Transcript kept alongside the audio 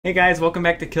Hey guys, welcome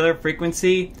back to Killer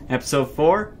Frequency, episode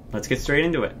 4. Let's get straight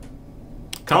into it.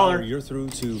 Caller. You're through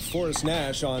to Forrest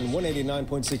Nash on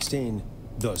 189.16,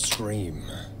 The Scream.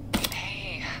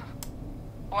 Hey,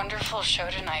 wonderful show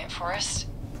tonight, Forrest.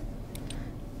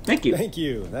 Thank you. Thank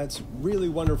you. That's really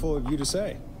wonderful of you to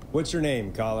say. What's your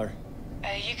name, caller?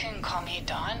 You can call me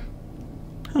Dawn.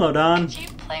 Hello, Don. Could you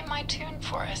play my tune,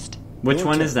 Forrest? Which Your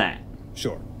one turn. is that?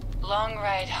 Sure. Long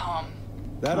Ride Home.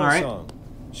 That All old right. song.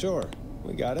 Sure.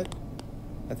 We got it.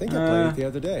 I think I played it the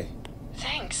other day.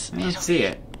 Thanks. I don't It'll see be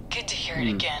it. good to hear it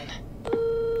again.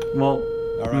 Well,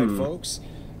 All right, folks.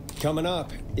 Coming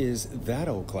up is that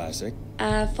old classic.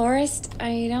 Forrest,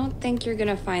 I don't think you're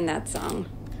gonna find that song.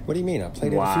 What do you mean? I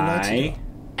played it a few nights why? ago.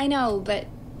 I know,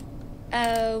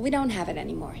 but, we don't have it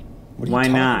anymore. What are Why you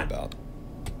talking not? about?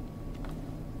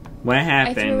 What I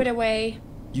happened? threw it away.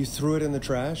 You threw it in the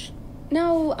trash?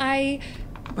 No, I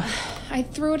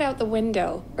threw it out the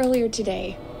window earlier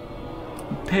today.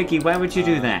 Peggy, why would you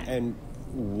do that? And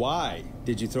why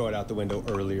did you throw it out the window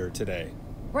earlier today?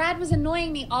 Brad was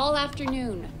annoying me all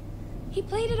afternoon. He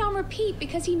played it on repeat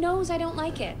because he knows I don't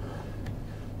like it.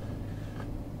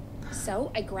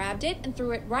 So I grabbed it and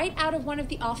threw it right out of one of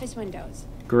the office windows.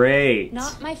 Great.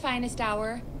 Not my finest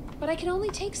hour, but I can only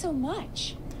take so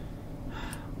much.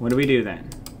 What do we do then?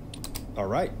 All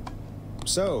right.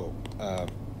 So,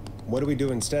 what do we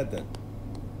do instead then?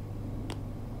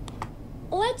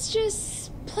 Let's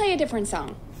just play a different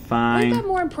song. Fine. We've got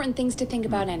more important things to think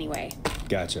about anyway.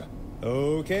 Gotcha.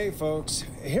 Okay, folks.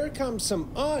 Here comes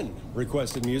some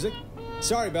unrequested music.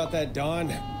 Sorry about that,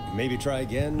 Dawn. Maybe try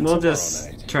again We'll tomorrow just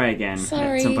night. try again.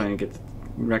 Sorry. At some point, get the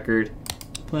record.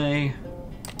 Play.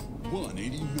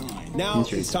 189. Now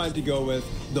Interesting. it's time to go with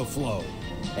The Flow.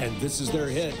 And this is their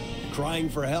hit, Crying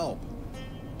for Help.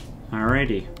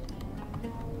 Alrighty.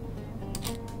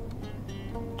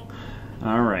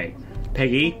 Alright.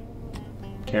 Peggy,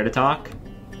 care to talk?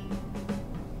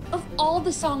 Of all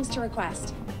the songs to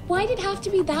request, why did it have to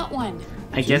be that one?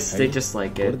 I guess they Peggy, just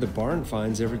like What it. did the barn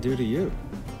finds ever do to you?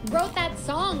 Wrote that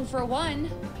song for one.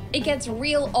 It gets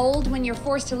real old when you're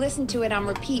forced to listen to it on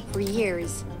repeat for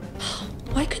years.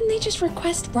 Why couldn't they just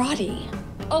request Roddy?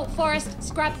 Oh, Forrest,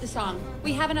 scrap the song.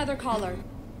 We have another caller.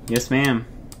 Yes, ma'am.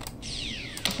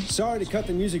 Sorry to cut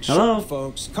the music Hello? short,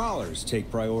 folks. Callers take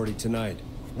priority tonight.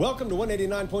 Welcome to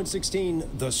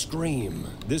 189.16, The Scream.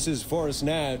 This is Forrest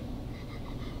Nash.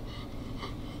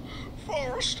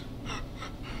 Forrest.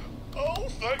 Oh,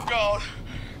 thank God.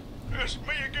 It's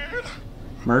me again.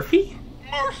 Murphy?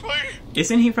 Murphy.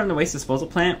 Isn't he from the waste disposal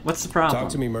plant? What's the problem?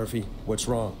 Talk to me, Murphy. What's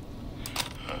wrong?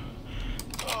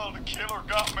 Oh, the killer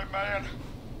got me, man.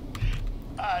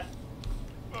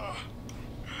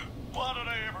 Why did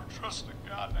I ever trust a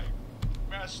guy named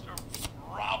Master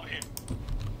Robin?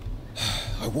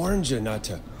 I warned you not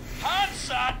to.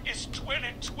 Hindsight is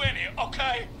 2020,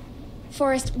 okay?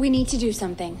 Forrest, we need to do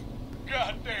something.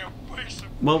 Goddamn piece of...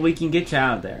 Well, we can get you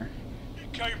out of there. He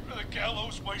came to the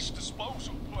Gallows waste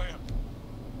disposal plant.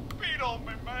 Beat on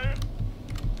me, man.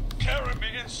 Carried me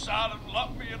inside and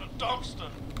locked me in a dumpster.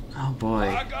 Oh boy.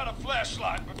 I got a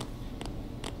flashlight, but...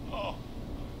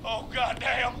 Oh,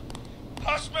 goddamn.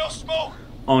 I smell smoke.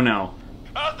 Oh no.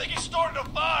 I think he started a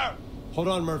fire. Hold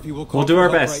on, Murphy. We'll call We'll do for our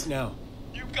help best. right now.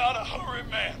 You gotta hurry,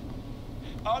 man.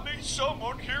 I need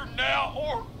someone here now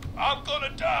or I'm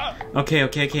gonna die.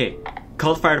 Okay.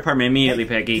 Call the fire department immediately, Hey,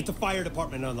 Peggy. Get the fire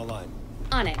department on the line.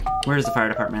 On it. Where's the fire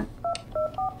department?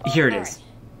 Here it All is.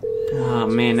 Oh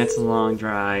man, that's a long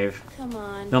drive. Come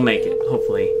on. They'll make it,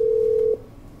 hopefully.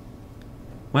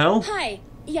 Well, Hi.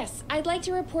 Yes, I'd like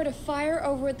to report a fire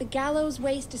over at the Gallows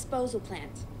Waste Disposal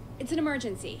Plant. It's an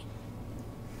emergency.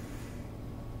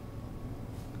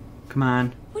 come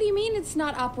on. What do you mean it's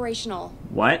not operational?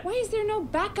 What? Why is there no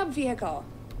backup vehicle?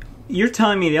 You're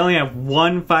telling me they only have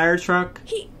one fire truck?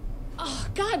 Oh,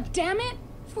 god damn it!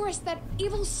 Forrest, that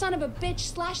evil son of a bitch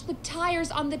slashed the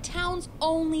tires on the town's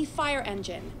only fire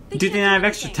engine. Do can't they not have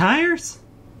extra anything. tires?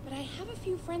 But I have a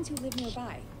few friends who live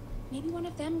nearby. Maybe one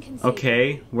of them can save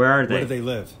Okay, me. where are Where they? do they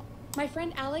live? My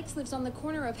friend Alex lives on the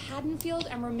corner of Haddonfield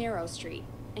and Romero Street.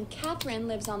 And Catherine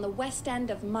lives on the west end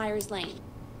of Myers Lane.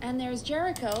 And there's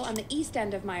Jericho on the east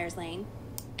end of Myers Lane.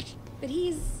 But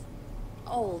he's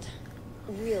old.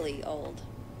 Really old.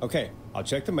 Okay, I'll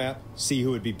check the map, see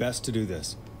who would be best to do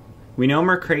this. We know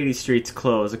McCready Street's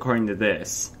closed, according to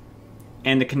this.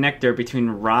 And the connector between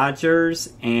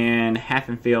Rogers and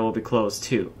Haffenfield will be closed,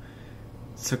 too.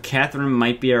 So Catherine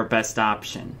might be our best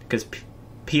option, because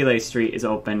Pele Street is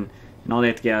open, and all they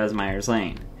have to get out is Myers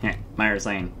Lane. Heh, Myers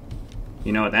Lane.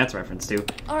 You know what that's reference to.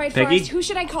 Alright, Peggy? Forrest, who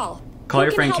should I call? Call Who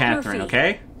your can friend help Catherine, Murphy?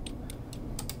 okay?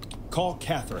 Call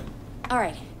Catherine.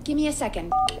 Alright, Give me a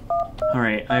second.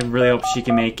 Alright, I really hope she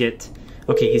can make it.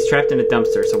 Okay, he's trapped in a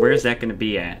dumpster, so where is that going to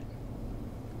be at?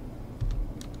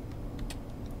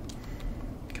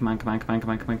 Come on, come on, come on, come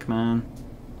on, come on, come on.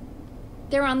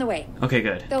 They're on the way. Okay,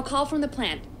 good. They'll call from the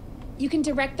plant. You can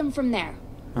direct them from there.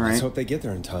 Alright. Let's hope they get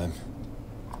there in time.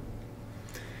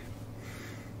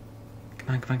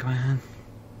 Come on, come on, come on.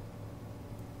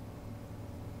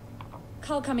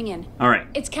 Call coming in. Alright.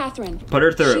 It's Catherine. Put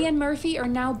her through. She and Murphy are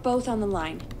now both on the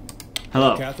line.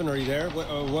 Hello. Catherine, are you there?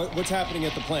 What's happening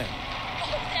at the plant? The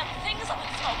whole damn thing is up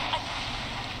in smoke.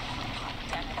 God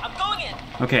damn it. I'm going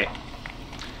in. Okay.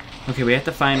 Okay, we have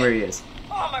to find where he is.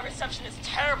 Oh, my reception is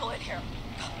terrible in here.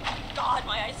 God,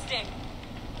 my eyes sting.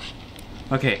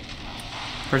 Okay.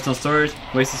 Personal storage,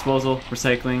 waste disposal,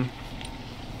 recycling.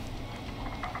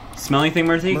 Smell anything,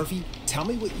 Murphy? Murphy, tell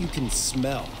me what you can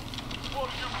smell. What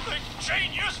do you think,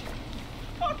 genius?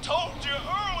 I told you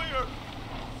earlier.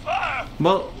 Fire.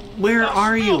 Well, where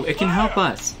are you? It can help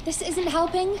us. This isn't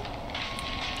helping.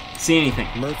 See anything?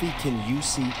 Murphy, can you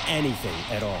see anything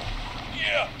at all?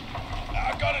 Yeah.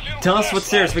 I got a little Tell us what's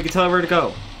there so we can tell her where to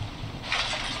go.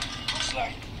 Looks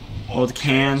like Old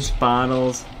cans,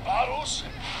 bottles. bottles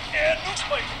and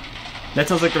newspaper. That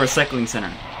sounds like the recycling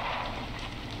center.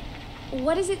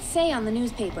 What does it say on the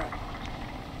newspaper?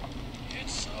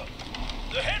 It's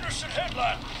the Henderson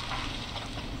headline.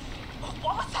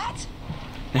 What was that?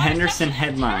 The My Henderson reception is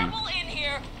headline. terrible in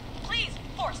here. Please,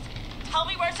 Forrest, tell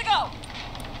me where to go.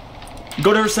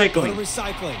 Go to Go to recycling.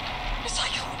 recycling.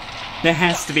 Recycling. That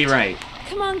has to be right.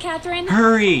 Come on, Catherine.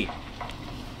 Hurry!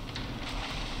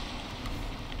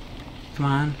 Come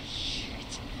on.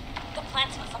 Shit. The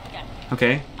plant's messed up again.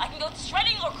 Okay. I can go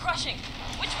shredding or crushing.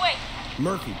 Which way?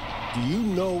 Murphy, do you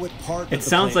know what part of It the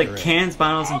sounds plant like you're in? cans,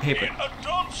 bottles, and I'm paper. in a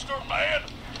dumpster, man.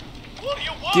 What do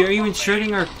you want? Are you from in me?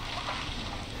 shredding or...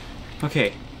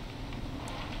 Okay.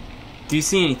 Do you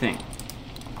see anything?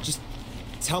 Just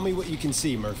tell me what you can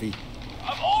see, Murphy.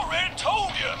 I've already told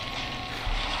you.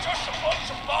 Just a bunch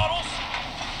of bottles,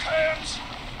 cans,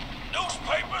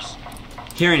 newspapers.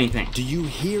 Hear anything? Do you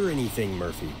hear anything,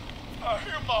 Murphy? I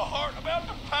hear my heart about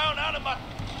to pound out of my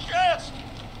chest.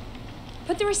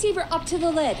 Put the receiver up to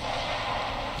the lid.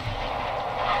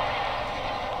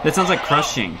 That sounds like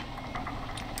crushing.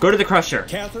 Go to the crusher.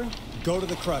 Catherine, go to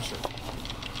the crusher.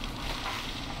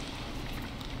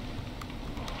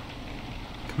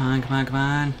 Come on, come on, come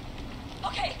on.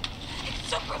 Okay, it's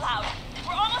super loud.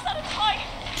 We're almost out of time.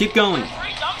 Keep going. 3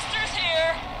 dumpsters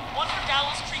here. 1 for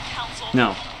Gallows Street Council.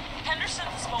 No. Henderson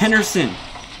disposal. Henderson.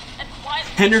 And quiet.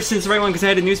 Henderson's the right one because I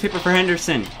had a newspaper for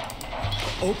Henderson.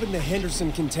 Open the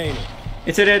Henderson container.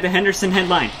 It said it had the Henderson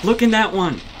headline. Look in that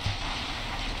one.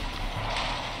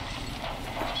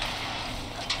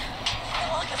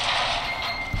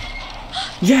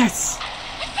 Yes!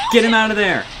 Get him out of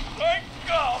there. Thank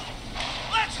God.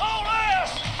 Let's hold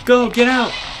ass. Go, get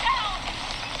out.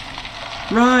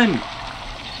 Run.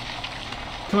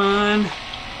 Come on.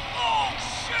 Oh,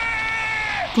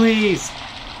 shit. Please.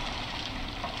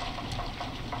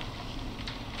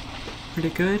 Are they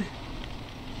good?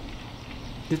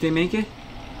 Did they make it?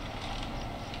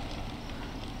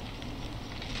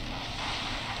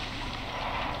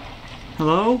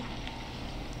 Hello?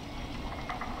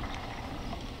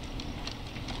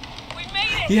 We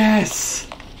made it. Yes!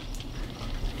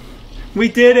 We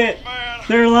did it! Man,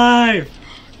 They're alive!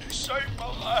 you saved my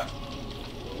life.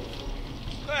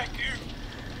 Thank you.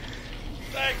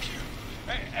 Thank you.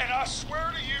 And I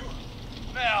swear to you,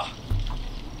 now,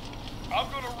 I'm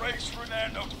gonna raise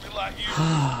Fernando to be like you.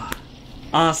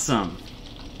 Awesome.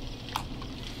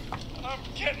 I'm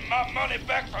getting my money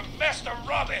back from Mr.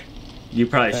 Robbie. You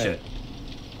probably Hey. should.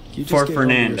 You just For get over your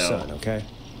Fernando. son, okay?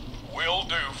 Will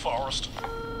do, Forrest.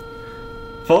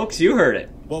 Folks, you heard it.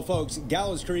 Well, folks,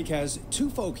 Gallows Creek has 2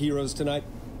 folk heroes tonight,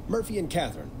 Murphy and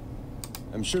Catherine.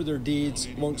 I'm sure their deeds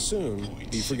won't soon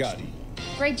be forgotten.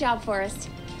 Great job, Forrest.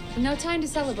 No time to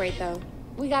celebrate, though.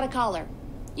 We got a caller.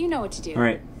 You know what to do.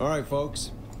 Alright. All right,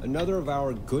 folks. Another of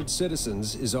our good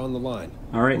citizens is on the line.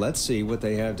 All right. Let's see what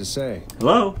they have to say.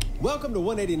 Hello? Welcome to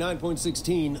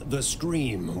 189.16 The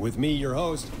Scream with me, your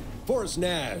host, Forrest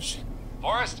Nash.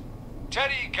 Forrest,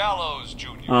 Teddy Gallows Jr.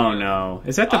 Oh no.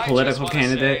 Is that the political I just want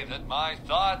candidate? to say that my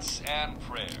thoughts and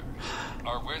prayers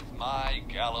are with my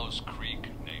Gallows Creek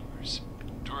neighbors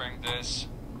during this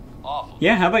awful.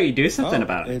 Yeah, how about you do something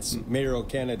about it? It's mayoral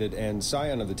candidate and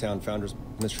scion of the town founders,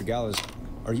 Mr. Gallows.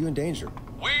 Are you in danger?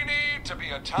 We need to be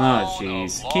a town. Oh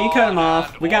jeez. of Can you cut him law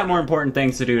off? and We got more order. important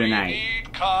things to do We tonight.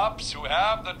 need cops who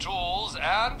have the tools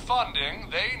and funding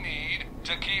they need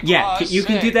to keep Yeah, us you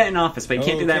can do safe. that in office, but you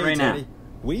can't do that Okay, right Teddy. now.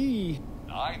 We...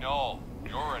 I know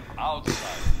you're an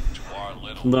outsider to our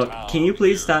little Look, town can you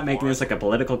please here, stop making Forrest. this like a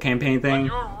political campaign But thing?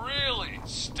 you're really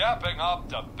stepping up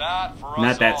to bat for us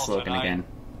Not that all slogan tonight. again.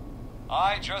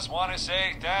 I just want to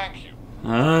say thank you.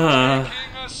 Taking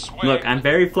a swing Look, I'm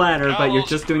very flattered, but you're Gallows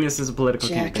just doing this as a political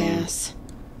campaign. Jackass.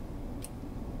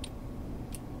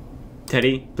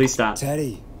 Teddy, please stop.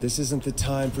 Teddy, this isn't the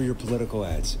time for your political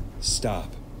ads.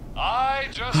 Stop. I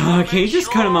just Can wanna you make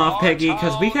just cut him sure off, our Peggy?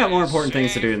 'Cause we got town more is important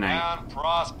things to do safe tonight. and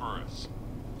prosperous.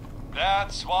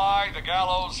 That's why the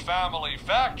Gallows Family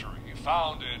Factory,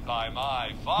 founded by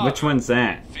my father, Which one's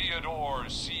that? Theodore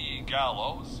C.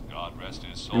 Gallows, God rest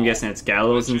his soul. I'm guessing it's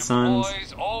Gallows and which Sons.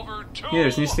 employs over Yeah,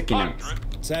 there's new sticky notes.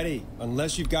 200 Teddy,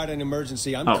 unless you've got an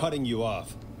emergency, I'm Oh. cutting you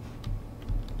off.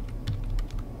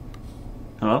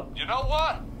 Hello? You know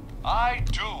what? I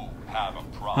do have a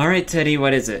problem. Alright, Teddy,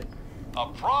 what is it? A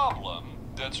problem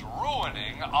that's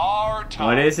ruining our town.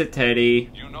 What is it, Teddy?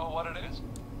 You know what it is?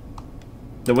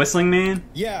 The Whistling Man?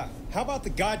 Yeah, how about the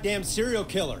goddamn serial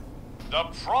killer? The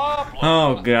problem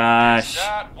Oh, gosh. is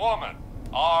that woman,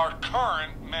 our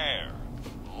current mayor,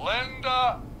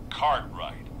 Linda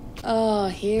Cartwright. Oh,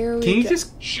 here we Can you go.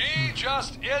 just... She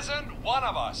just isn't one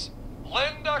of us.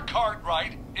 Linda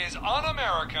Cartwright is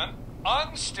un-American,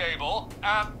 unstable,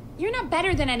 and You're not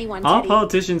better than anyone, All Teddy.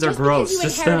 politicians are Just gross. because you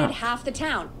Just inherited stop. half the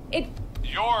town.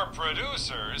 your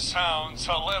producer sounds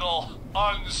a little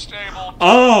unstable.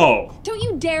 Oh! Don't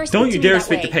you dare speak Don't to you me dare that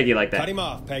speak way. to Peggy like Cut that. him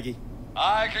off, Peggy.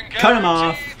 I can Cut him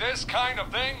guarantee off. this kind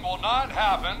of thing will not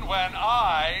happen when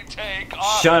I take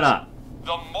office. Shut up.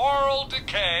 The moral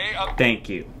decay of... Thank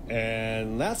you.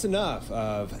 And that's enough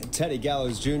of Teddy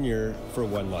Gallows Jr. for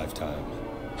one lifetime.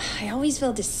 I always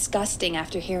feel disgusting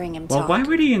after hearing him Well, talk. why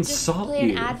would he Just insult play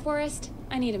you? an ad, Forrest?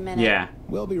 I need a minute. Yeah.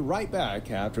 We'll be right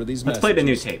back after these Let's play the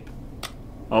new messages. tape.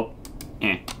 Oh.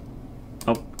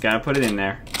 Oh, gotta put it in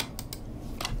there.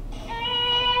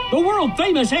 The world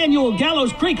famous annual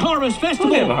Gallows Creek Harvest Oh,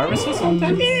 Festival they have a harvest festival?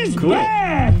 is Cool.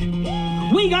 back.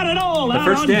 We got it all The out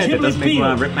first on dad that Ghibli doesn't make me Field.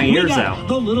 wanna rip my We ears got out.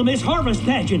 the Little Miss Harvest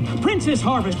pageant, Princess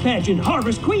Harvest pageant,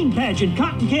 Harvest Queen pageant,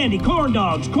 cotton candy, corn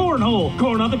dogs, cornhole,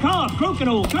 corn on the cob,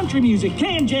 crokinole, country music,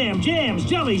 can jam, jams,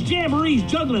 jellies, jamborees,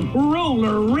 juggling,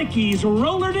 roller rickies,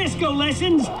 roller disco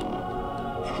lessons,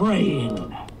 praying.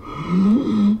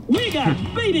 We got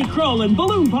baby crawling,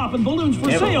 balloon popping, balloons for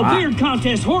They have a sale, lot. beard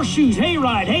contest, horseshoes,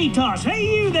 hayride, hay toss,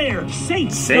 hey you there,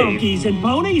 safe Safe? donkeys and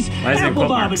ponies, Why is it apple bobbing,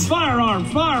 bookmarks? firearm,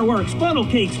 fireworks, funnel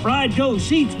cakes, fried dough,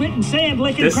 seed spitting, sand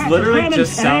licking, This cracker literally cramming,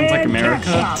 just sounds like and cat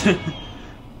America. shop.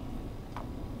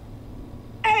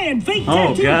 And fake Oh,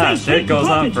 tattoo, gosh, face it painting, goes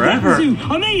on puppets, forever. Zoo,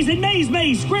 amazing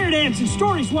maze, square dancing,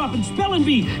 story swapping, spelling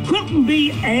bee, quilting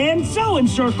bee, and sewing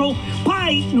circle,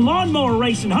 pie eating, lawnmower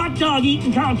racing, hot dog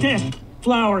eating contest,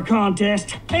 flower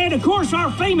contest, and of course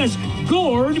our famous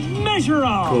gourd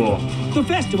measure-off. Cool. The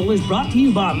festival is brought to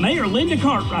you by Mayor Linda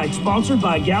Cartwright, sponsored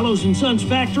by Gallows and Sons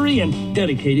Factory, and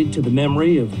dedicated to the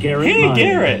memory of Garrett Hey, Meyer,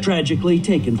 Garrett. tragically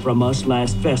taken from us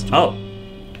last festival. Oh.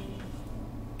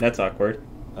 That's awkward.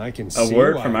 I can A see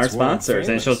word why from our it's world sponsors,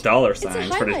 and it famous. shows dollar It's a signs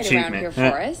for the highlight around here, achievement.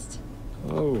 Forrest.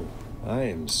 Oh, I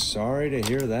am sorry to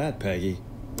hear that, Peggy.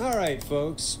 All right,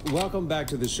 folks, welcome back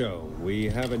to the show. We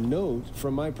have a note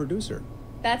from my producer.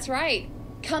 That's right.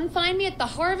 Come find me at the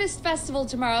Harvest Festival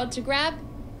tomorrow to grab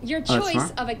your Oh, that's choice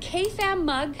smart. of a K-Fam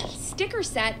mug, sticker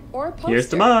set, or poster. Here's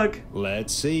the mug.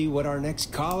 Let's see what our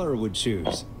next caller would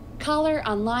choose. Caller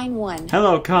on line 1.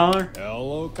 Hello, caller.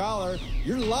 Hello, caller.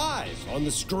 You're live on the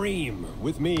stream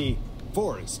with me,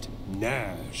 Forrest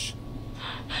Nash.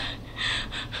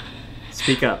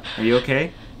 Speak up. Are you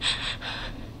okay?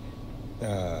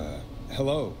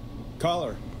 Hello,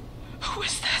 caller. Who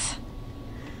is this?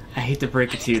 I hate to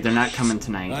break it to you, they're not coming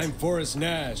tonight. I'm Forrest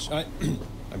Nash.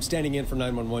 I'm standing in for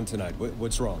 911 tonight.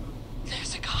 What's wrong?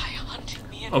 There's a guy hunting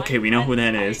me and Okay, my we know who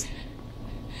that friends. is.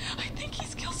 I think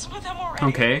he's killed some of them already.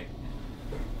 Okay.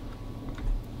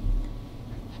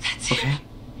 That's Okay. him.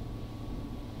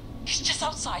 He's just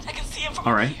outside. I can see him from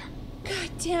All over right. here. God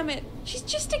damn it. She's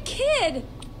just a kid.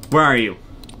 Where are you?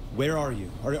 Where are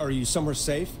you? Are you somewhere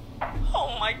safe?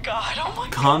 Oh my god. Oh my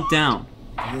Calm god. down.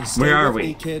 Stay Where are with we?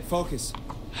 me, kid. Focus.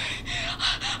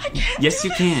 I can't Yes, do you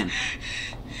this. can.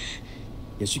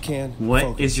 Yes, you can. What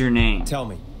Focus. is your name? Tell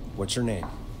me. What's your name?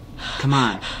 Come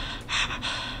on.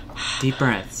 Deep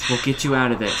breaths. We'll get you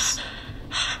out of this.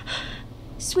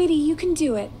 Sweetie, you can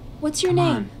do it. What's your Come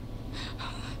name?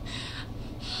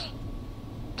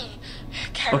 on.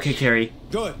 Carrie. Okay, Carrie.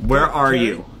 Good. Where good. are Carrie,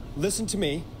 you? Listen to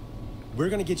me. We're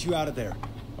gonna get you out of there.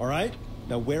 All right?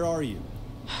 Now, where are you?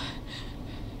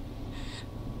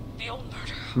 The old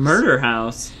murder house. Murder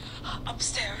house.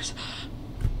 Upstairs.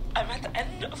 I'm at the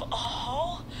end of a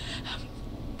hall.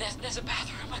 There's a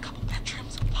bathroom, a couple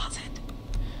bedrooms, a closet.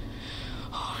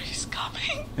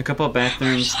 coming. A couple of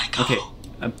bathrooms. Where should I go? Okay.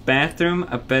 A bathroom,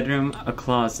 a bedroom, a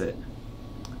closet.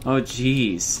 Oh,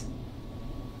 jeez.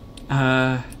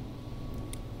 I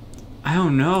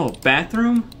don't know.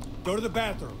 Bathroom? Go to the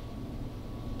bathroom.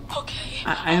 Okay.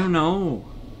 I don't know.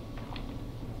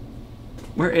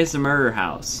 Where is the murder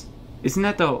house? Isn't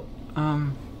that the,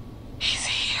 He's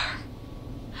here.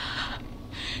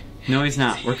 No, he's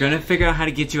not. We're gonna figure out how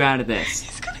to get you out of this.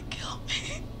 He's gonna kill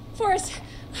me. Forrest,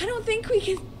 I don't think we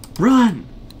can. Run!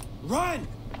 Run!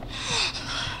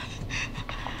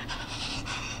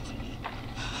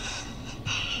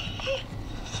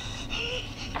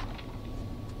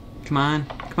 Come on.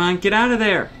 Come on, get out of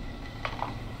there!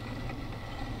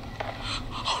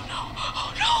 Oh no.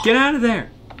 Oh no. Get out of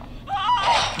there!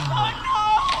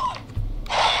 Oh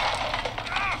no.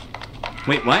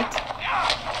 Wait, what?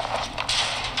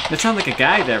 That sounded like a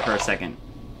guy there for a second.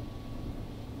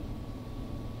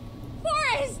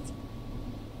 Forrest!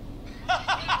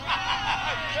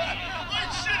 I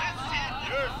should have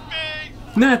seen your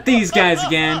face. Not these guys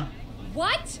again.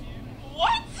 What?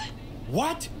 What?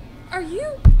 What? Are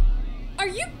you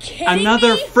kidding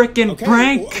Another me? frickin' Okay,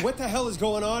 prank! what the hell is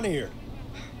going on here?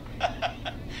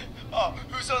 Oh,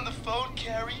 who's on the phone,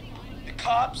 Carrie? The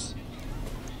cops?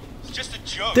 It's just a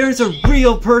joke. There's a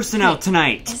real person out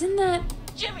tonight! Isn't that...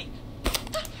 Jimmy,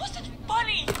 that wasn't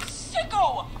funny, you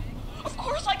sicko! Of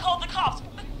course I called the cops,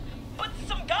 but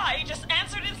some guy just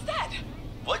answered instead.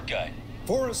 What guy?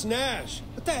 Forrest Nash.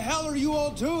 What the hell are you all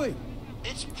doing?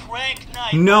 It's prank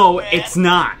night. No, man. it's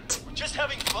not! We're just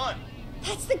having fun.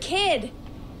 That's the kid.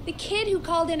 The kid who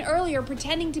called in earlier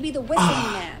pretending to be the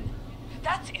whistling man.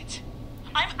 That's it.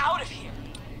 I'm out of here.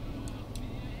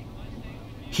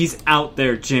 He's out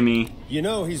there, Jimmy. You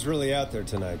know he's really out there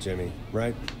tonight, Jimmy,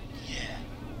 right? Yeah,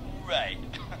 right.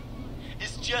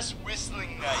 It's just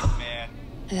whistling night, man.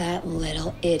 That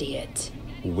little idiot.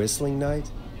 Whistling night?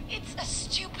 It's a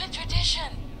stupid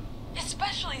tradition.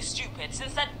 Especially stupid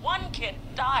since that one kid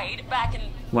died back in...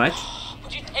 What?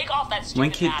 Would you take off that stupid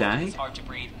One kid mask? died? It's hard to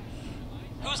breathe.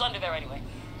 Who's under there anyway?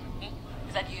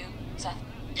 Is that you, Seth?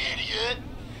 Idiot.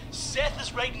 Seth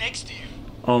is right next to you.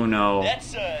 Oh no.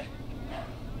 That's,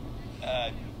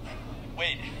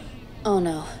 wait. Oh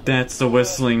no. That's the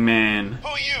whistling man. Who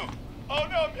are you? Oh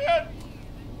no, man.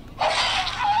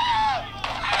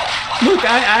 Look,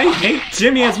 I hate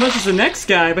Jimmy as much as the next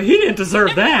guy, but he didn't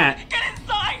deserve that. Get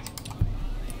inside!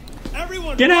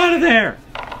 Everyone! Get out of there!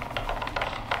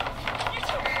 You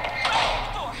two,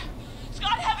 right the door.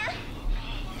 Scott, Heather,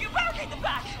 you barricade the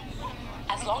back.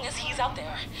 As long as he's out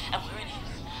there and we're in here,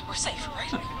 we're safe,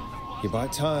 right? You buy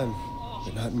time,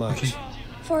 but not much.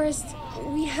 Forrest,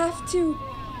 we have to...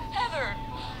 Heather,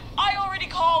 I already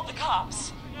called the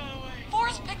cops.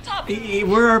 Forrest picked up.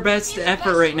 We're our best He's the effort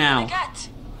best right we're gonna now. get.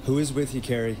 Who is with you,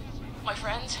 Carrie? My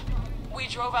friend, we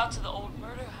drove out to the old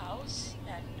murder house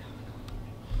and...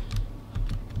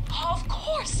 Oh, of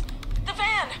course! The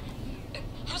van!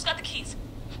 Who's got the keys?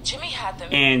 Jimmy had them.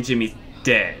 And Jimmy's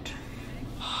dead.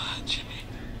 Jimmy.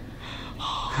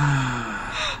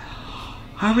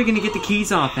 How are we gonna get the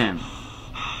keys off him?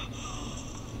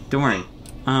 Don't worry.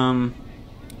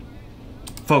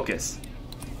 Focus.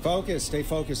 Focus, stay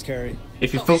focused, Carrie.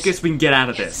 If you focus, we can get out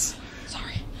of this.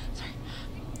 Sorry.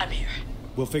 I'm here.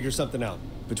 We'll figure something out.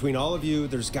 Between all of you,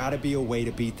 there's gotta be a way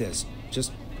to beat this.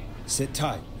 Just sit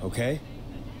tight, okay?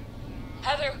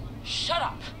 Heather, shut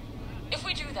up. If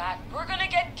we do that, we're gonna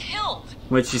get killed.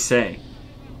 What'd she say?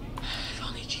 If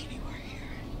only Jeannie were here.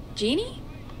 Jeannie?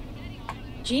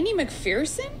 Jeannie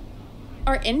McPherson?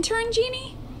 Our intern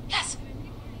Jeannie? Yes.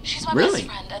 She's my Really? best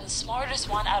friend and the smartest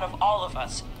one out of all of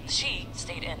us. She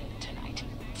stayed in tonight.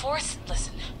 Forrest,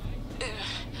 listen.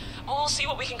 We'll see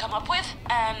what we can come up with,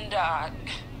 and,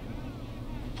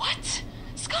 What?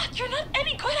 Scott, you're not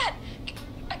any good at...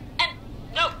 And,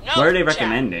 no, What are they Jack.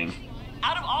 recommending?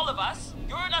 Out of all of us,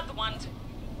 you're not the one to...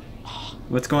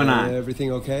 What's going on?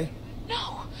 Everything okay?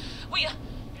 No,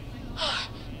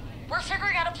 we're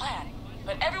figuring out a plan,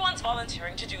 but everyone's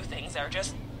volunteering to do things they're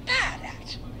just bad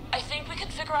at. I think we can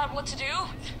figure out what to do,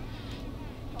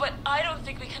 but I don't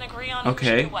think we can agree on who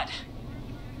Okay. should do what.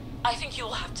 I think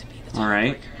you'll have to be the All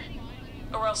right.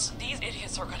 tiebreaker, or else these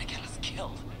idiots are gonna get us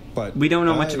killed. But We don't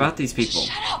know much about these people.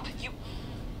 Shut up, you...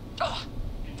 Ugh.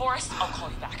 Forrest, I'll call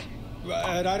you back.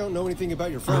 And I don't know anything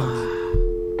about your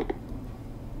friends.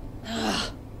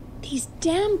 These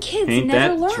damn kids Ain't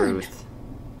never that learn. truth?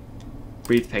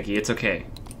 Breathe, Peggy. It's okay.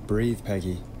 Breathe,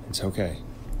 Peggy. It's okay.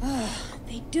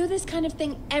 They do this kind of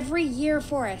thing every year,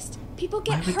 Forrest. People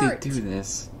Why get would hurt. they do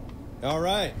this? All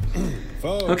right,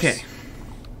 folks. Okay.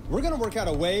 We're gonna work out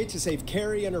a way to save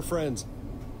Carrie and her friends.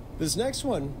 This next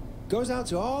one goes out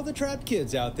to all the trapped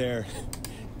kids out there.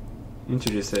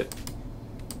 Introduce it.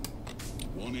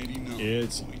 189.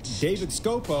 It's David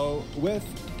Scopo with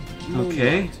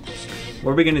Okay. Moonlight.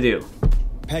 What are we gonna do?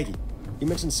 Peggy, you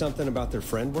mentioned something about their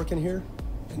friend working here?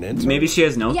 An intern? Maybe she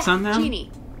has notes Yeah, on them?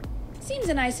 Jeannie. Seems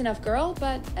a nice enough girl,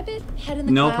 but a bit head in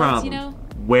the No clouds, problem. you know?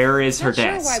 Where is her Not sure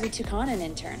desk? why we took on an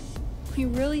intern. We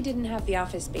really didn't have the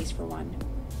office space for one.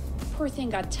 Poor thing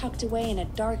got tucked away in a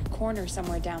dark corner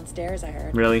somewhere downstairs, I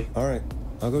heard. Really? All right,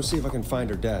 I'll go see if I can find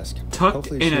her desk. Tucked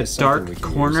Hopefully she in a has something we dark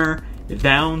can corner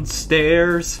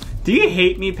downstairs. Do you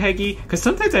hate me, Peggy? Because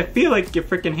sometimes I feel like you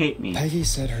freaking hate me. use. Peggy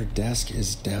said her desk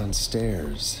is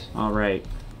downstairs. All right.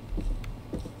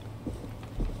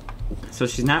 So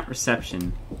she's not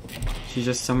reception. She's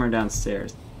just somewhere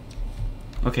downstairs.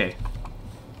 Okay.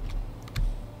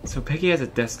 So Peggy has a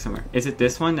desk somewhere. Is it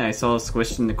this one that I saw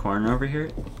squished in the corner over here?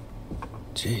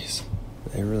 Jeez,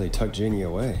 they really tucked Jeannie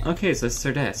away. Okay, so this is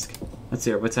her desk. Let's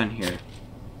see what's on here.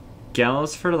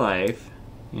 Gallows for life.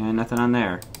 Yeah, nothing on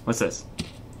there. What's this?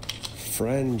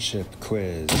 Friendship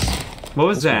quiz. What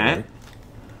was That's that? weird.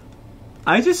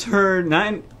 I just heard,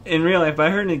 not in real life, I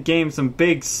heard in the game some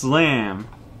big slam.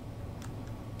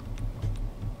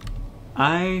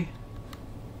 I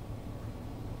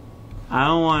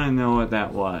don't want to know what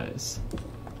that was.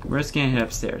 We're just gonna head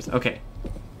upstairs. Okay.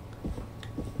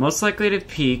 Most likely to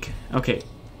peek. Okay.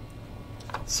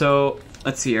 So,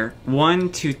 let's see here.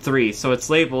 1, 2, 3. So it's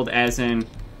labeled as in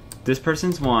this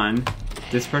person's 1,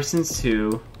 this person's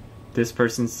 2, this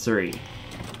person's 3.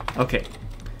 Okay.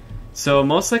 So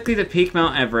most likely to peak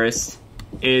Mount Everest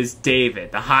is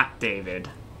David, the hot David.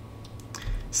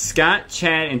 Scott,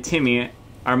 Chad, and Timmy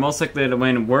are most likely to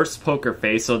win worst poker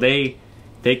face, so they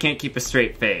can't keep a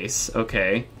straight face.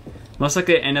 Okay. Most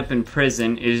likely to end up in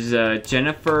prison is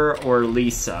Jennifer or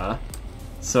Lisa.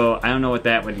 So I don't know what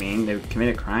that would mean. They would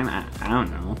commit a crime? I don't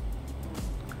know.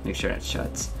 Make sure that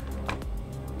shuts.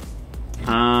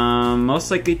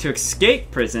 Most likely to escape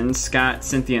prison, Scott,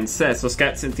 Cynthia, and Seth. So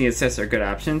Scott, Cynthia, and Seth are good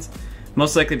options.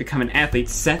 Most likely to become an athlete,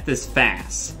 Seth is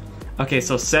fast. Okay,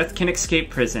 so Seth can escape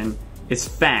prison, is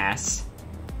fast,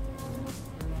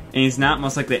 and he's not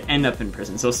most likely to end up in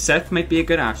prison. So Seth might be a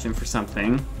good option for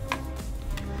something.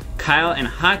 Kyle and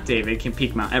Hot David can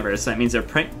peak Mount Everest, so that means they'll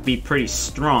be pretty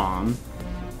strong.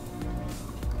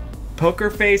 Poker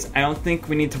Face, I don't think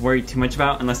we need to worry too much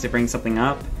about unless they bring something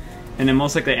up. And then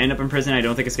most likely end up in prison, I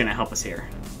don't think it's going to help us here.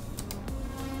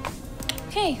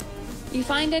 Hey, you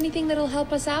find anything that'll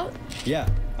help us out? Yeah,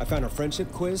 I found a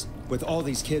friendship quiz with all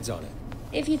these kids on it.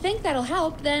 If you think that'll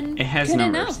help, then It has good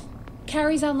numbers. enough.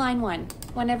 Carrie's on line 1.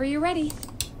 Whenever you're ready.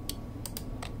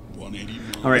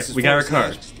 189. Alright, This is we got our Forrest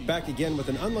card. Nash, back again with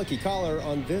an unlucky caller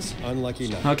on this unlucky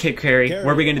night. Okay, Carrie, what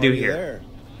are we going to do are you here? there?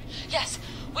 Yes,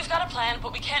 we've got a plan,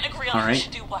 but we can't agree on All who right.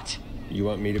 should do what. You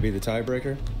want me to be the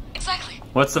tiebreaker? Exactly.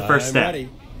 What's the first I'm step? ready.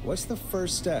 What's the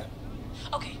first step?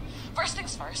 Okay, first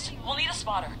things first, we'll need a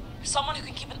spotter. Someone who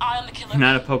can keep an eye on the killer.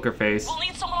 Not a poker face. We'll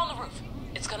need someone on the roof.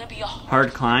 It's gonna be a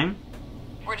Hard climb?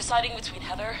 We're deciding between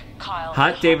Heather, Kyle,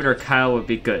 Hot and David or Kyle would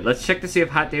be good. Let's check to see if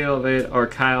Hot David or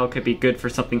Kyle could be good for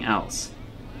something else.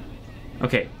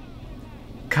 Okay.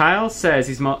 Kyle says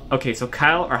he's okay, so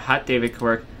Kyle or Hot David could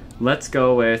work. Let's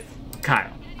go with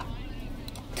Kyle.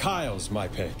 Kyle's my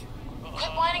pick. Quit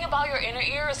whining about your inner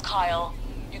ears, Kyle.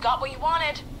 You got what you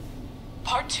wanted.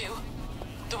 Part 2.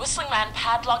 The Whistling Man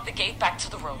padlocked the gate back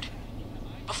to the road.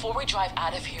 Before we drive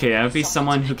out of here... Okay, that would be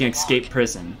someone to who can pick a escape lock.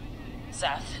 prison.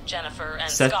 Seth, Jennifer,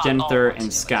 and Seth, Scott Jennifer, all want to and do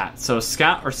it. Scott. So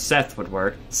Scott or Seth would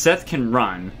work. Seth can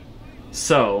run.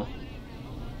 So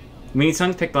we need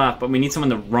someone to pick the lock, but we need someone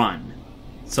to run.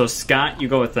 So Scott, you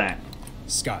go with that.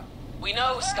 Scott. We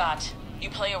know, Scott. You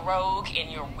play a rogue in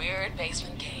your weird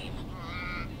basement game.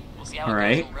 We'll see how All it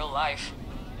right. goes in real life.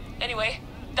 Anyway,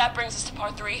 that brings us to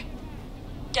part 3.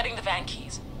 Getting the van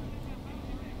keys.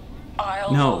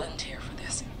 I'll No. volunteer for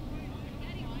this.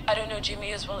 I don't know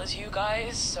Jimmy as well as you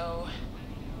guys, so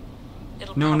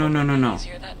it'll No, probably no, no, be no.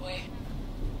 easier that way.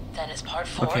 Then it's part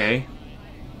 4. Okay.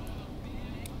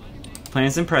 Plan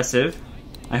is impressive.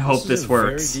 I hope is this a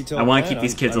very works. detailed I want to plan. keep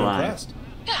these kids I'm alive. impressed.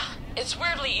 Yeah, it's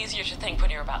weirdly easier to think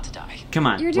when you're about to die. Come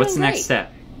on, You're what's doing the next great.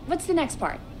 step? What's the next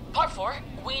part? Part 4,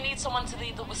 we need someone to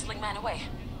lead the Whistling Man away.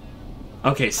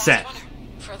 Okay, Fast Seth. one.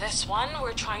 For this one,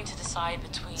 we're trying to decide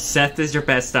between... Seth is your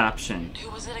best option.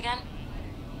 Who was it again?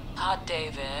 Hot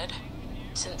David,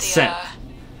 Cynthia, Seth.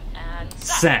 and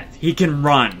Seth, he can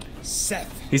run.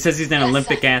 Seth. He says he's an Yes,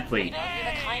 Olympic Seth. athlete. We know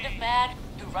you're the kind of man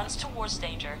who runs towards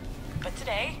danger, but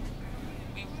today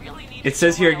we really need. It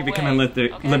says here he someone can become away,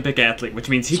 an okay? Olympic athlete, which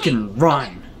means he Sweet. can run.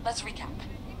 Okay, let's recap.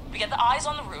 We get the eyes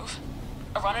on the roof.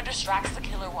 A runner distracts the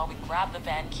killer while we grab the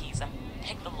van keys and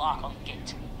pick the lock on the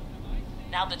gate.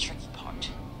 Now the tricky part.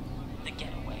 The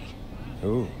getaway.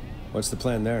 Ooh, what's the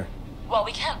plan there? Well,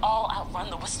 we can't all outrun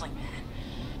the Whistling Man.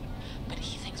 But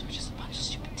he thinks we're just a bunch of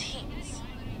stupid teens.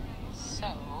 So,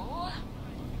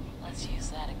 let's use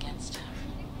that against him.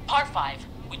 Part 5.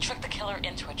 We trick the killer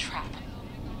into a trap.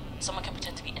 Someone can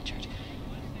pretend to be injured.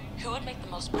 Who would make the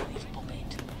most believable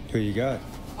bait? Who you got?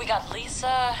 We got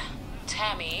Lisa,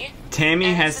 Tammy. Tammy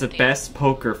and has the Cynthia. best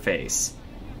poker face.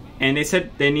 And they said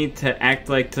they need to act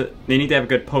like they need to have a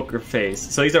good poker face.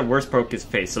 So he's our worst poker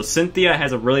face. So Cynthia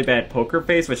has a really bad poker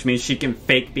face, which means she can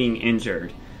fake being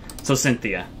injured. So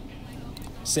Cynthia.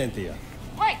 Cynthia.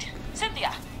 Right,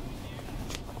 Cynthia.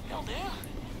 Will do.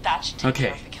 That should take care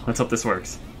Okay, of the killer. let's hope this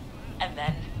works. And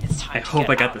then it's time I to hope get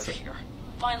I got out this of right. here.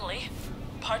 Finally,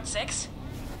 part 6.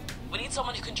 We need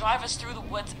someone who can drive us through the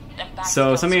woods and back.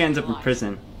 So to somebody Gallows ends up in alive.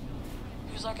 prison.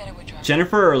 Who's our getaway driver?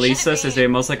 Jennifer or Should it Lisa be says they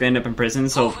most likely end up in prison,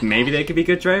 so Oh, we maybe got- they could be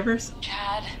good drivers?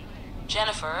 Chad,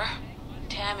 Jennifer,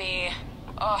 Tammy,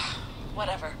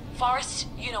 whatever. Forrest,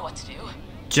 you know what to do.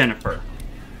 Jennifer.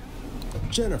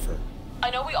 Jennifer. I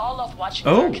know we all love watching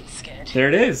Oh, Dark and Skid. there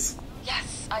it is.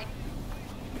 Yes,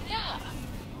 yeah.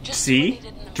 Just See? what they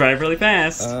did in the Drive movie. really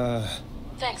fast.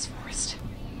 Thanks, Forrest.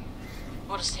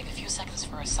 We'll just take a few seconds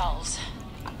for ourselves.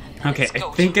 and then Okay, let's I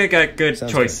go think to- I got good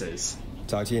Sounds choices.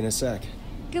 Talk to you in a sec.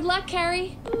 Good luck,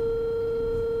 Carrie.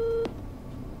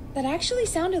 That actually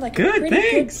sounded like Good, a pretty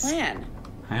thanks. good plan.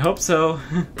 I hope so.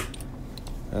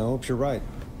 I hope you're right.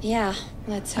 Yeah,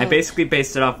 let's I hope. basically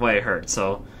based it off what I heard,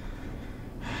 so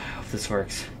I hope this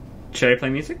works. Should I play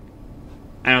music?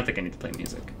 I don't think I need to play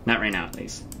music. Not right now, at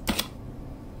least.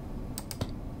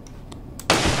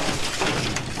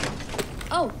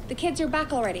 Oh, the kids are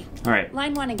back already. Alright.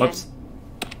 Line 1 again. Whoops.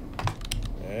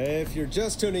 If you're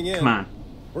just tuning in, Come on.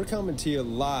 we're coming to you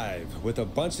live with a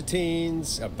bunch of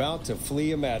teens about to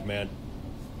flee a madman.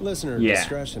 Listener Yeah.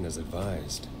 discretion is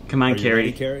advised. Come on, Are you Carrie.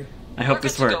 ready, Carrie? I hope We're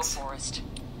this good to works. Go, Forrest.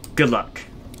 Good luck.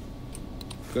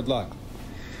 Good luck.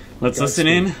 Let's listen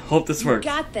in. Godspeed. Hope this You works.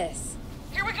 got this.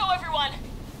 Here we go, everyone.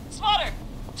 Spotter,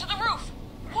 to the roof.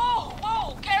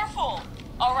 Whoa, careful.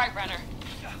 All right, Renner.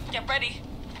 Get ready.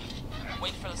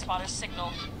 Wait for the spotter's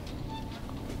signal.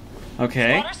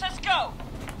 Okay. Spotter says go.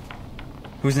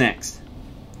 Who's next?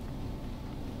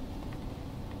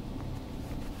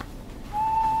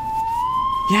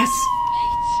 Yes!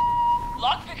 Wait.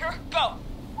 Lockpicker, go.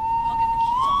 I'll get the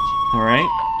keys on you.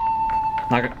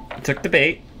 Alright. Took the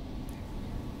bait.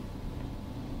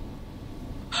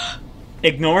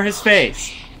 Ignore his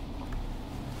face.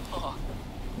 Oh,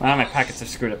 Wow, my pockets are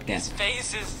screwed up again. his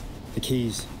face is... The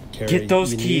keys, Carrie. Get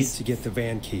those you keys. Need to get the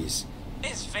van keys.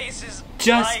 His face is...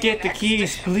 Just lying get the next to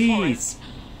keys, him, please. Forrest.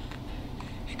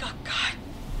 He got caught.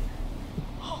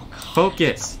 Oh, God.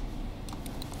 Focus.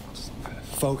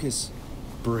 Focus.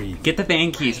 Breathe. Get the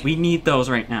van keys. We need those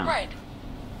right now. Right.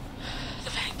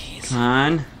 The van keys. Come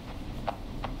on.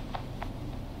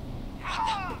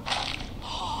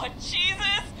 Oh, Jesus!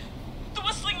 The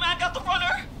Whistling Man got the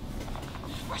runner!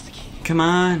 Where's the key? Come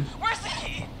on. Where's the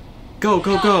key? Go,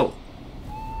 go, go.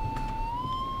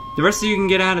 The rest of you can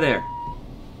get out of there.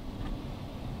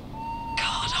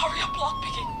 God, hurry up,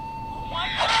 lockpicking! Oh my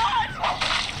God!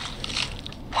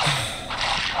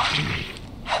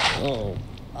 Oh.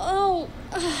 Oh.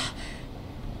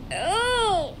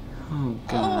 Oh. Oh,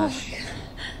 gosh.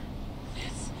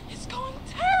 This is going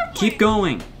terribly! Keep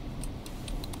going.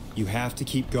 You have to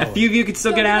keep going. A few of you can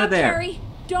still Don't get give out up, of there. Carrie.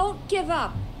 Don't give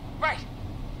up. Right.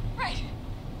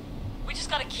 We just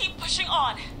gotta keep pushing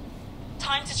on.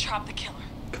 Time to trap the killer.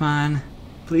 Come on.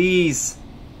 Please.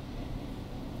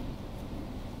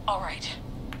 Alright.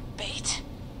 Bait.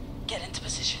 Get into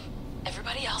position.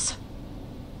 Everybody else.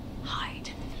 Hide.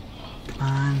 Come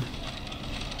on.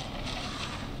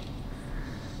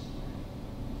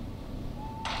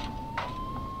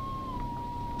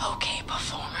 Okay,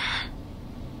 performer.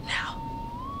 Now,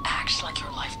 act like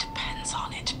your life depends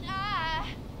on it.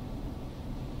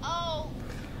 Oh.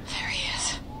 There he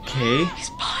is. Okay. He's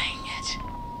buying it.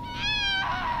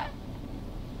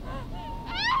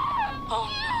 Oh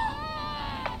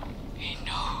no. He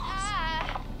knows.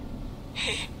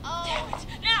 Damn it.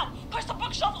 Now, push the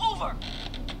bookshelf over.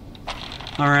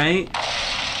 Alright.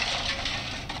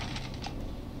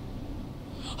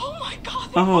 Oh my God,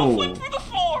 they Oh. both went through the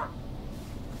floor.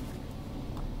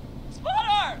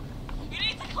 Spotter! You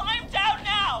need to climb down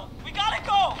now. We gotta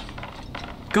go.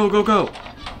 Go, go, go.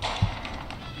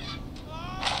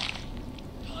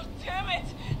 Oh, damn it.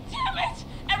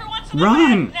 Everyone to the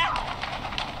Run. van now.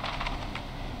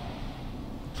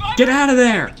 Driver, Get out of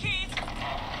there. the keys.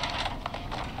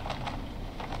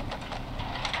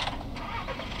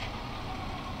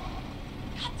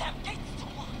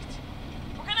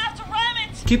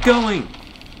 Keep going.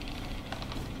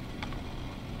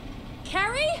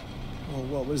 Carrie? Oh,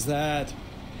 what was that?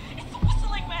 It's the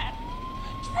whistling man.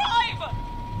 Drive!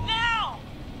 Now!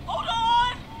 Hold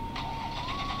on!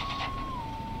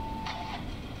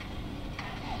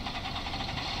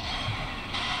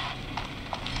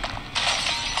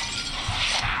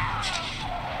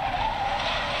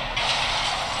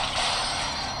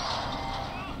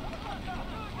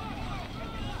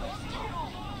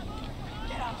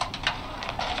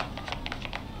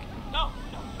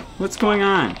 What's going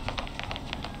on?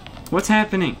 What's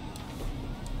happening?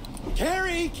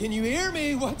 Carrie, can you hear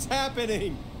me? What's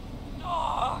happening?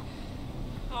 Oh,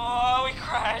 we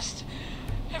crashed.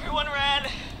 Everyone ran.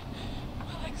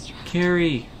 My legs trapped.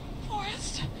 Carrie,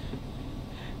 Forrest.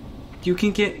 you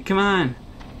can get... Come on.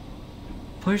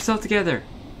 Pull yourself together.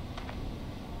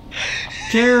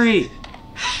 Carrie!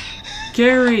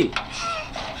 Carrie!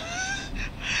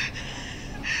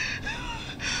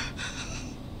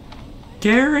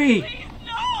 Carrie! Please,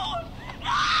 no!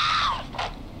 No!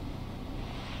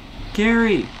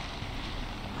 Carrie!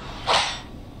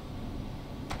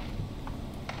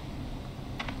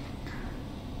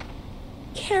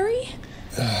 Carrie?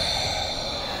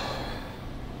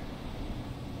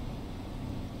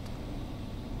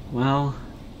 Well...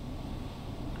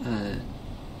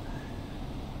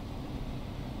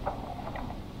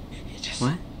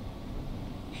 What?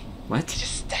 What? He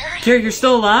just stared. Carrie, you're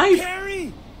still alive?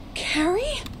 Carrie!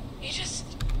 Carrie? He just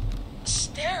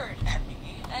stared at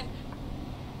me and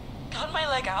got my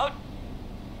leg out.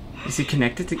 Is he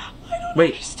connected to... I don't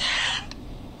Wait, understand.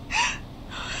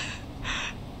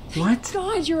 what?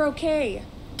 God, you're okay.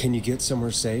 Can you get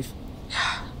somewhere safe?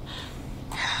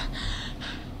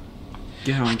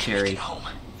 Get home, Get Carrie. home.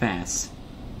 Fast.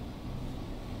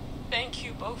 Thank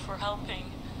you both for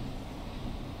helping.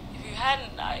 If you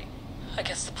hadn't, I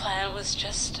guess the plan was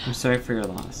just... I'm sorry for your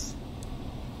loss.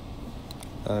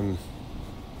 I'm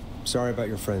sorry about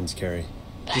your friends, Carrie.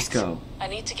 Thanks. Just go. I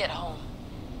need to get home.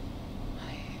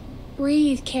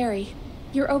 Breathe, Carrie.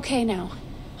 You're okay now.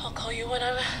 I'll call you when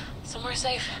I'm somewhere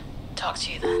safe. Talk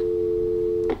to you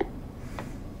then.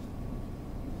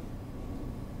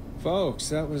 Folks,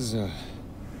 that was a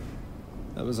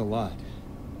lot.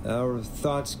 Our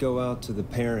thoughts go out to the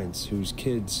parents whose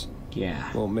kids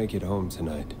Yeah. won't make it home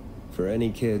tonight. For any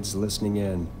kids listening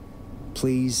in,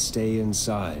 please stay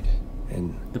inside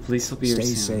and The police will be here stay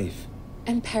soon. safe.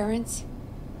 And parents,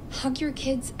 hug your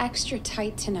kids extra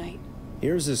tight tonight.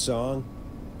 Here's a song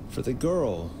for the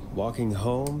girl walking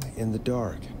home in the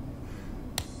dark.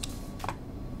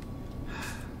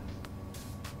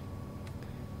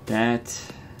 That...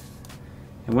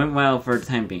 It went well for the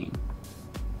time being.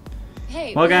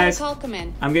 Hey, Well, we had a guys, call come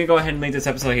in. I'm gonna go ahead and leave this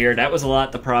episode here. That was a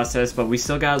lot to process, but we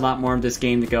still got a lot more of this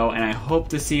game to go, and I hope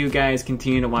to see you guys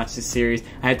continue to watch this series.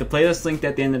 I have the playlist linked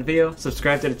at the end of the video.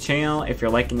 Subscribe to the channel if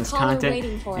you're liking this Caller content,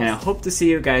 waiting for and I us. hope to see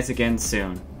you guys again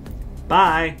soon.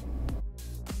 Bye!